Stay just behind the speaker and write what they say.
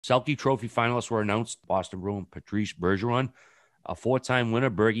Selke Trophy finalists were announced. Boston Bruin Patrice Bergeron, a 4-time winner.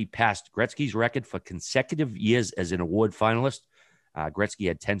 Bergie passed Gretzky's record for consecutive years as an award finalist. Gretzky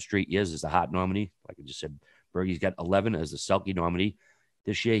had 10 straight years as the Hart nominee. Like I just said, Bergie's got 11 as the Selke nominee.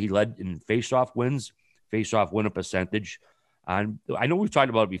 This year, he led in face-off wins, face-off winner percentage. And I know we've talked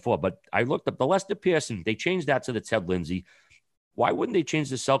about it before, but I looked up the Lester Pearson. They changed that to the Ted Lindsay. Why wouldn't they change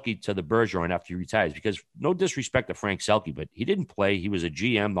the Selke to the Bergeron after he retires? Because no disrespect to Frank Selke, but he didn't play. He was a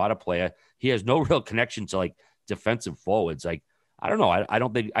GM, not a player. He has no real connection to like defensive forwards. Like, I don't know.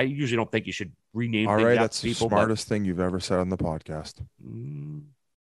 I usually don't think you should rename All things right, after that's people. The smartest thing you've ever said on the podcast.